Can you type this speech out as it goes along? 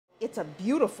it's a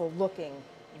beautiful looking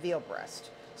veal breast.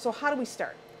 So how do we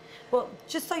start? Well,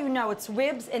 just so you know, it's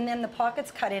ribs and then the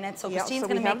pocket's cut in it. So Christine's so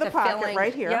going to make the pocket filling.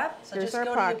 right here. Yep. So Here's just our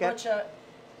go pocket. to your butcher.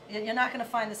 You're not going to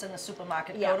find this in the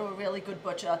supermarket. Yeah. Go to a really good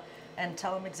butcher and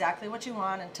tell them exactly what you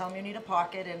want and tell them you need a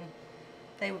pocket, and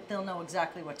they'll know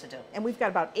exactly what to do. And we've got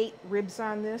about 8 ribs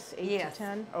on this, 8 Yes. to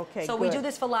 10? Okay, So good. we do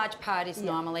this for large parties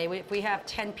normally. If we have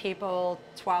 10 people,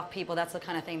 12 people, that's the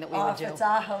kind of thing that we would do. If it's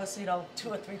our house, 2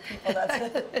 or 3 people,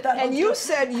 that's And you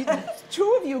said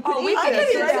 2 of you could eat we can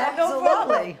this, do right? that. No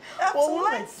problem. Well,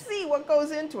 let's see what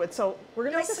goes into it. So we're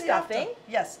going to make the stuffing.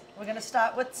 Yes, we're going to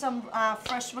start with some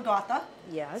fresh ricotta.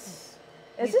 Yes.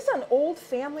 Is this an old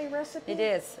family recipe? It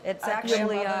is. It's Our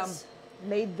actually... grandmothers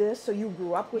Made this, so you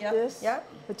grew up with this? Yep.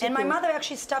 And my mother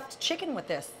actually stuffed chicken with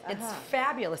this. It's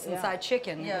fabulous inside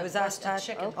chicken. Yeah, it was roasted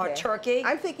chicken. Or turkey.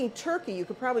 I'm thinking turkey. You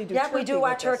could probably do turkey. Yeah, we do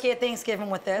our with turkey this. at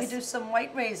Thanksgiving with this. We do some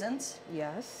white raisins.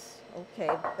 Yes. Okay.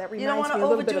 That You don't reminds want me to a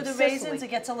little bit overdo of the Sicily. raisins; it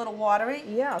gets a little watery.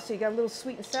 Yeah, so you got a little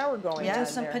sweet and sour going on Do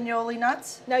some there. pinoli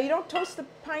nuts. Now, you don't toast the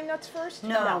pine nuts first?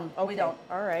 No, Okay. we don't.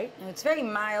 All right. And it's very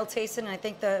mild tasting, and I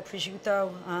think the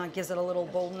prosciutto gives it a little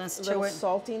boldness A to little it.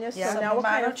 saltiness. Yeah. So Some now what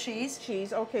kind Romano of cheese.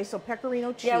 Cheese. Okay, so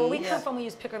pecorino cheese. Yeah, well, we come from, we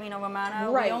use Pecorino Romano.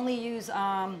 Right. We only use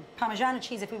Parmigiano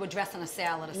cheese if we were dressing a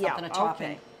salad or something to top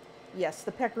okay. in. Yes,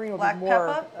 the pecorino would Black be more,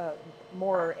 pepper?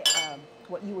 more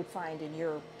what you would find in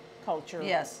your culture.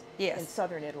 Yes. In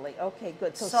southern Italy. Okay,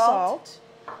 good. So Salt. salt.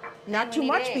 Not And too we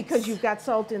need much eggs. because you've got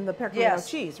salt in the pecorino Yes.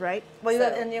 cheese, right? Well, you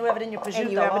have it in your prosciutto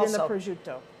And you have it in the also.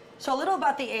 prosciutto. So a little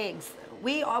about the eggs.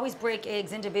 We always break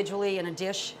eggs individually in a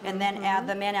dish and then add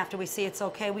them in after we see it's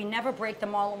okay. We never break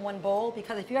them all in one bowl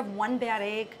because if you have one bad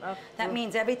egg, that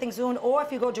means everything's ruined. Or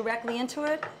if you go directly into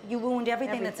it, you ruined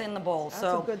everything that's in the bowl.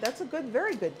 That's a good,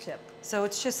 very good tip. So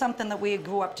it's just something that we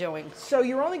grew up doing. So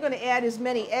you're only going to add as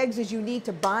many eggs as you need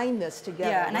to bind this together.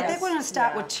 Yeah, and I think we're going to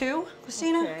start Yeah. with 2,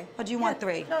 Christina. Okay. Or do you want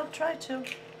 3? No, try 2.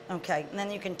 Okay, and then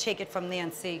you can take it from there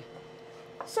and see.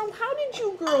 So how did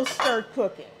you girls start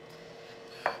cooking?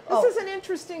 This is an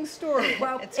interesting story.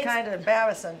 Well, It's kind of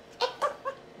embarrassing.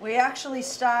 We actually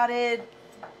started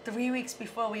 3 weeks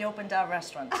before we opened our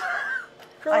restaurant.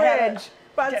 Courage.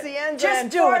 Pazienza. Just and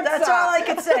do it. That's forza. all I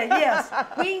could say. Yes.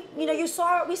 we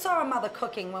saw our mother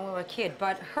cooking when we were a kid,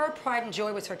 but her pride and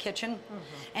joy was her kitchen,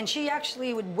 and she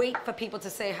actually would wait for people to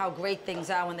say how great things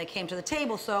are when they came to the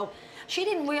table. So she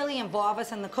didn't really involve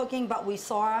us in the cooking, but we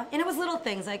saw, and it was little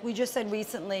things like we just said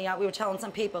recently. We were telling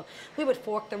some people we would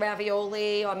fork the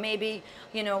ravioli, or maybe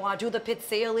do the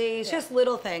pizzelle, just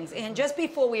little things. And just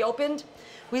before we opened,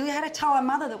 we had to tell our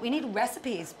mother that we need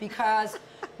recipes because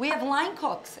we have line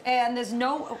cooks, and there's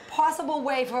no possible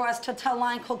way for us to tell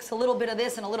line cooks a little bit of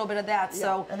this and a little bit of that.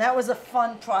 So, And that was a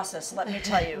fun process, let me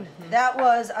tell you. That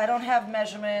was, I don't have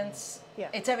measurements. Yeah.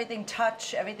 It's everything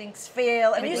touch, everything's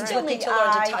feel, and you everything's still with need the to learn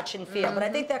eye. to touch and feel, but I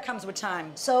think that comes with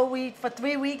time. So for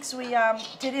 3 weeks, we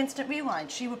did instant rewind.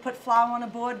 She would put flour on a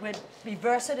board, we'd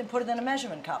reverse it and put it in a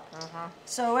measurement cup.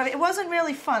 So it wasn't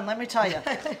really fun, let me tell you.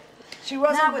 She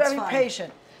wasn't Now it's very fun.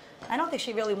 patient. I don't think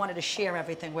she really wanted to share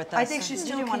everything with us. I think she She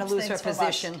still didn't want to keeps lose her things from us.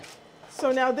 position.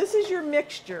 So now this is your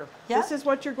mixture. Yeah. This is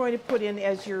what you're going to put in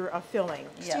as your filling.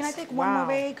 Christine, I Yes. think Wow. one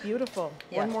more egg. Beautiful.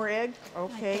 Yeah. One more egg?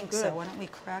 Okay, I think good. so. Why don't we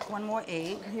crack one more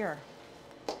egg? Here.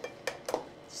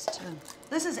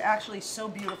 This is actually so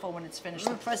beautiful when it's finished.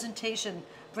 The presentation,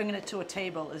 bringing it to a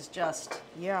table is just...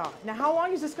 Yeah. Now how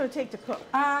long is this going to take to cook?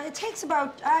 It takes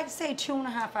about, I'd say,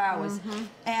 2.5 hours.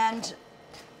 And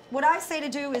what I say to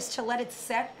do is to let it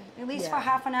set, at least for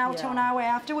half an hour to an hour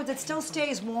afterwards. It still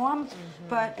stays warm,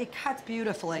 but it cuts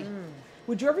beautifully.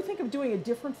 Would you ever think of doing a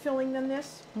different filling than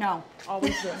this? No.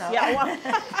 Always this. Yeah, well,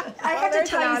 I have to there's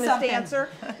tell an you honest something. answer.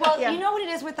 Well, Yeah. you know what it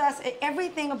is with us?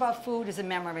 Everything about food is a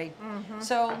memory.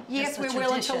 So, yes, a we're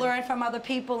willing to tradition. learn from other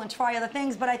people and try other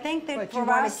things, but I think that But for you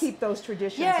want us, to keep those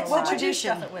traditions Yeah, it's a alive. What would you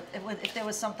tradition. stuff it with if there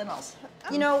was something else?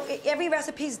 you know, every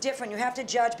recipe is different. You have to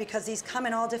judge because these come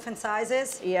in all different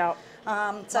sizes. Yeah.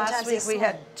 Sometimes Last week we they're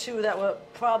had 2 that were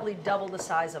probably double the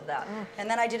size of that. and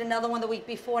then I did another one the week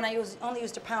before, and I only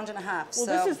used 1.5 pounds. Well,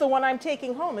 so. this is the one I'm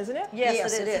taking home, isn't it?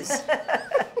 Yes, it is.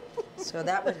 So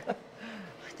that would. I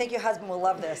think your husband will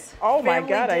love this. Oh my Family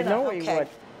God, I dinner. know he Okay. would.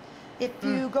 If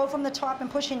you go from the top and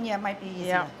push in, yeah, it might be easier.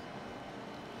 Yeah.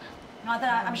 Not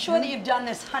that I'm sure that you've done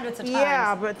this hundreds of times.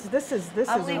 Yeah, but this is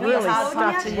I'll leave it really out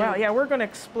stuck for you. well. Yeah, we're going to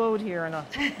explode here in a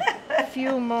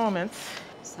few moments.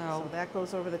 So So that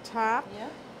goes over the top. yeah.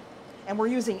 And we're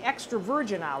using extra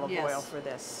virgin olive Yes. oil for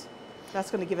this. That's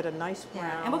going to give it a nice brown.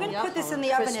 Yeah, and we're going to Yep. put this in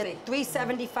the oven Crispy. at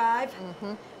 375,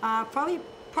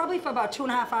 probably for about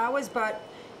 2.5 hours. But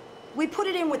we put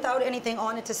it in without anything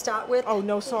on it to start with. Oh,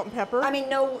 no salt and pepper? I mean,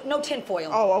 no tin foil.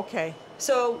 Oh, okay.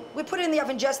 So we put it in the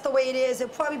oven just the way it is.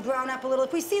 It'll probably brown up a little.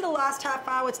 If we see the last half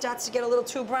hour it starts to get a little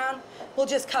too brown, we'll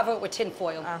just cover it with tin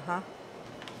foil.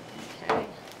 Okay.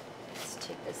 Let's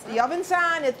take this The oven's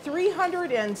on at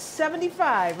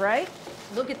 375, right?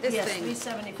 Look at this Yes, thing.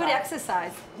 375. Good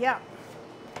exercise. Yeah.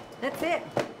 That's it.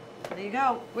 There you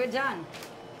go. We're done.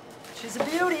 She's a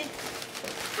beauty.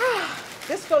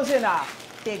 This goes in a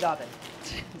big oven.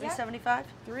 375?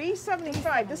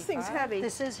 375. This thing's heavy.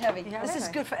 This is heavy. Yeah, This is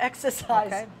okay. good for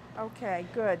exercise. Okay,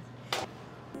 good.